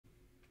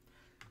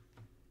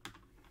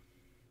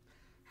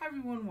Hi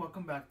everyone,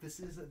 welcome back. This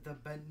is the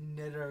Bent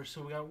Knitter.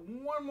 So we got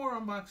one more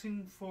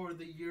unboxing for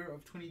the year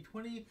of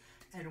 2020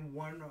 and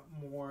one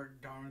more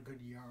Darn Good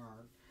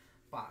Yarn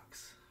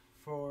box.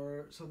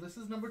 So this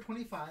is number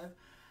 25.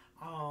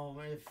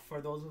 If for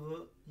those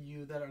of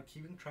you that are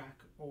keeping track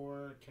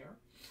or care.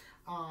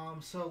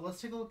 So let's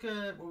take a look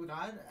at what we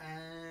got,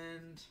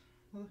 and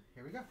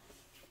here we go.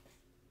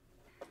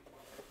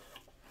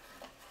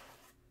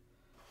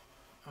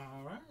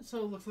 Alright, so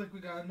it looks like we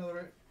got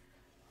another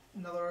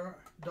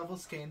double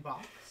skein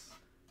box,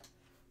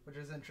 which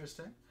is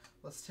interesting.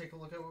 Let's take a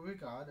look at what we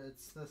got.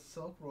 It's the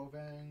silk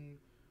roving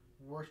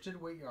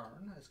worsted weight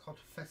yarn. It's called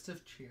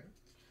Festive Cheer.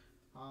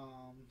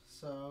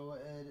 So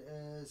it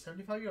is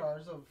 75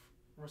 yards of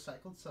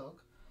recycled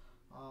silk,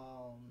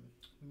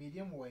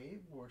 medium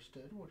weight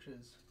worsted, which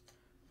is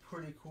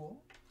pretty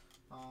cool.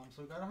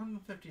 So we got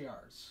 150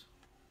 yards,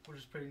 which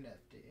is pretty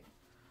nifty.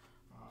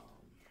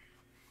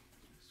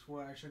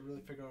 Swear I should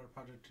really figure out a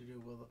project to do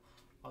with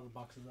all the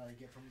boxes that I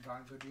get from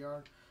Darn Good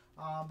Yarn.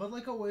 But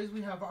like always,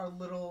 we have our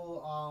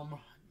little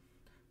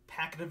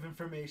packet of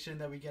information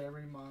that we get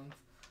every month.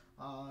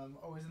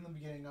 Always in the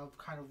beginning of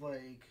kind of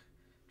like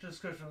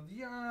description of the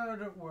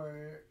yarn,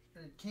 where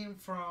it came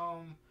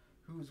from,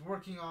 who's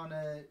working on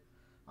it.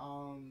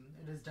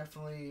 It is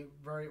definitely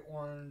very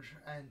orange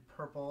and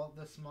purple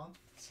this month.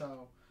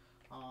 So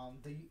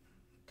they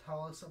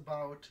tell us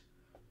about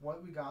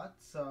what we got.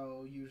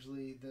 So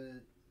usually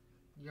the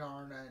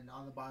yarn, and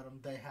on the bottom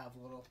they have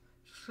a little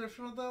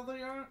description of the other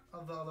yarn,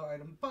 of the other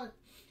item, but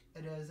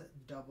it is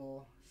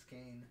double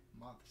skein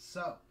month,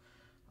 so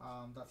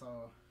that's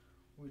all.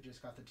 We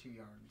just got the 2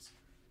 yarns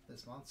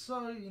this month,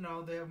 so you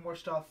know they have more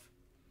stuff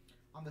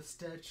on the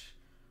stitch,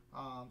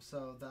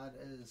 so that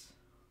is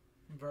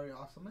very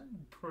awesome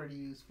and pretty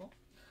useful,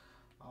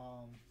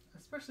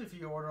 especially if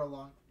you order a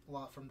lot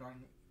from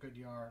Darn Good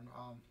Yarn.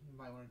 You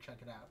might want to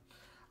check it out.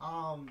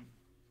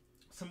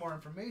 Some more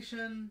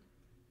information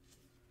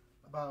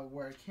about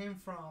where it came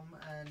from,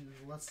 and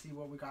let's see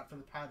what we got for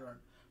the pattern.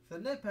 For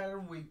the knit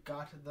pattern, we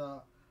got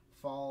the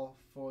fall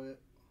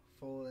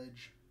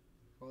foliage,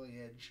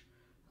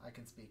 I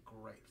can speak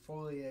great,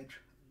 foliage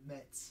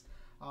mitts.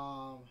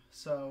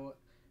 So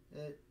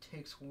it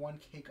takes 1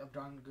 cake of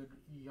Darn Good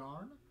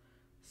Yarn,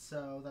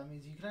 so that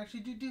means you can actually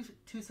do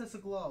 2 sets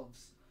of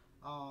gloves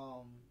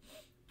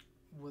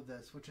with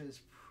this, which is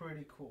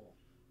pretty cool.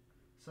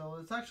 So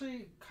it's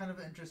actually kind of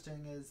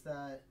interesting is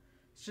that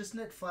it's just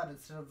knit flat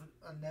instead of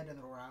a knit in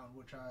the round,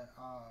 which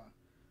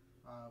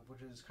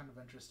is kind of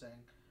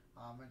interesting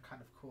and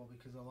kind of cool,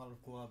 because a lot of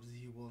gloves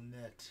you will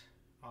knit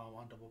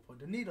on double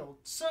pointed needle.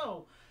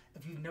 So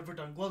if you've never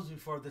done gloves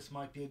before, this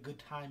might be a good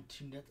time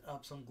to knit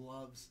up some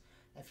gloves.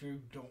 If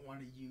you don't want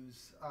to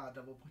use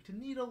double pointed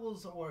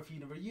needles, or if you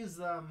never use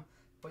them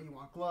but you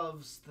want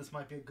gloves, this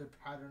might be a good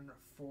pattern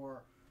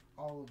for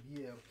all of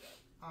you.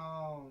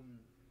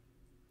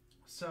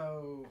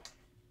 So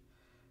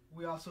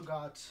we also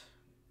got,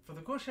 for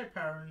the crochet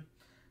pattern,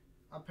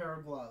 a pair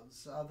of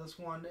gloves. This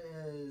one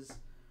is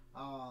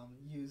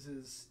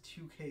uses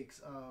 2 cakes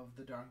of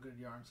the Darn Good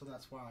Yarn, so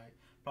that's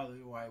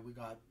probably why we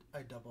got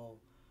a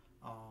double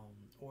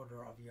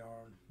order of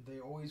yarn. They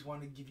always want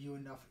to give you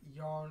enough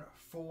yarn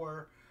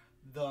for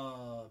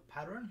the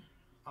pattern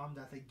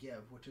that they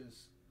give, which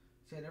is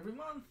said every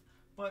month,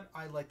 but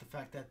I like the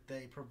fact that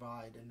they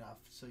provide enough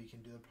so you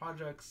can do the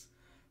projects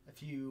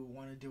if you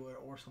want to do it,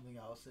 or something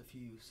else if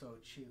you so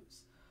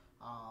choose.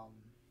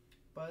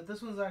 But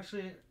this one's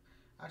actually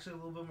a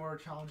little bit more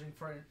challenging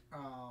for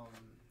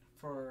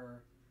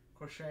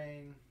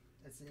crocheting.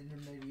 It's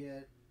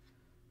intermediate.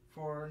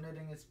 For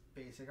knitting, it's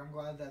basic. I'm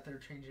glad that they're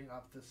changing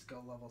up the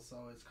skill level,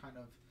 so it's kind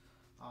of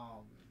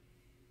a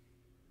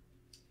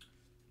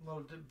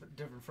little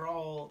different for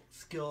all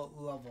skill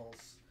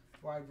levels,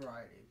 wide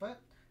variety.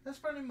 But that's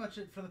pretty much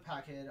it for the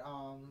packet,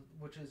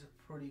 which is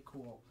pretty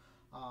cool.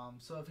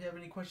 So if you have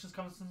any questions,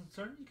 comments, and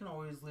concerns, you can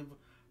always leave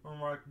a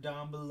remark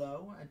down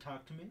below and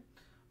talk to me.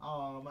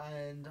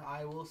 And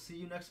I will see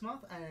you next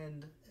month,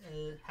 and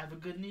have a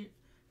good New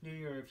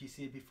Year if you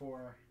see it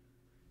before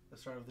the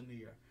start of the new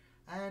year.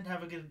 And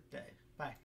have a good day. Bye.